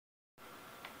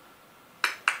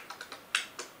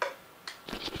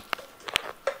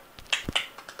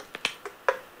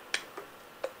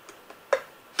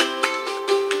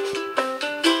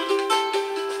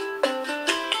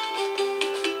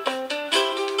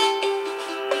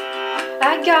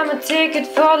I got my ticket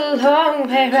for the long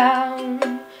way round,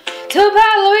 2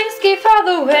 bottles of whiskey for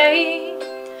the way,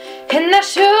 and I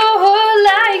sure would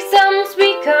like some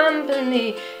sweet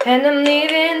company. And I'm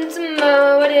leaving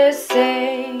tomorrow. What do you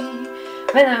say?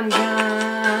 When I'm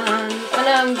gone, when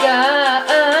I'm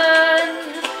gone,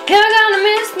 you're gonna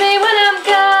miss me when I'm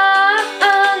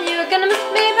gone. You're gonna miss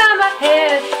me by my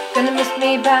hair, gonna miss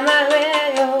me by my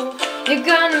radio. You're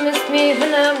gonna miss me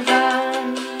when I'm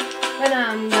gone, when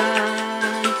I'm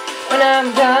gone, when I'm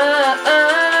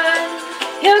gone.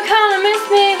 You're gonna miss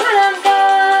me when I'm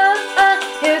gone.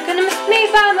 You're gonna miss me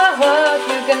by my walk,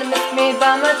 you're gonna miss me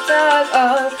by my talk.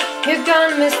 Oh, you're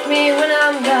gonna miss me when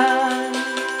I'm gone.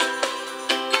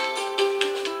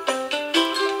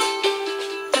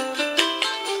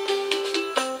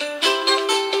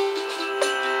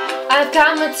 I've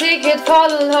got my ticket for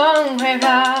the long way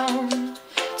round,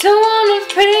 to one of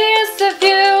the prettiest of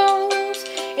views.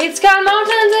 It's got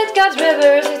mountains, it's got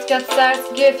rivers, it's got sights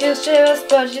to give you shivers,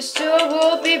 but you sure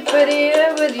will be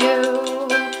prettier with you.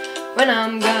 When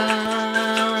I'm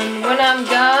gone, when I'm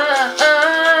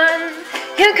gone,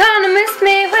 you're gonna miss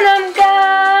me when I'm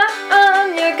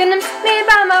gone. You're gonna miss me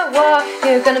by my walk,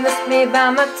 you're gonna miss me by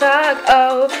my talk.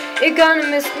 Oh, you're gonna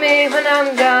miss me when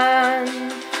I'm gone,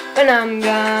 when I'm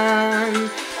gone,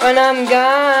 when I'm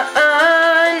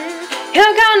gone.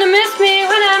 You're gonna miss me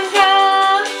when I'm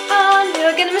gone.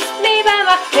 You're gonna miss me by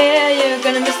my hair, you're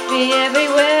gonna miss me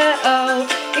everywhere. Oh,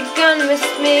 you're gonna miss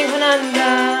me when I'm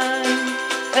gone,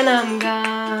 when I'm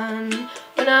gone,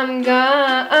 when I'm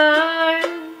gone.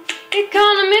 You're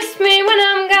gonna miss me when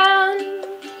I'm gone.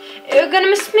 You're gonna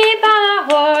miss me by my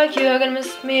walk, you're gonna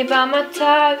miss me by my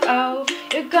talk. Oh,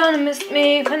 you're gonna miss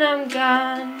me when I'm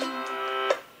gone.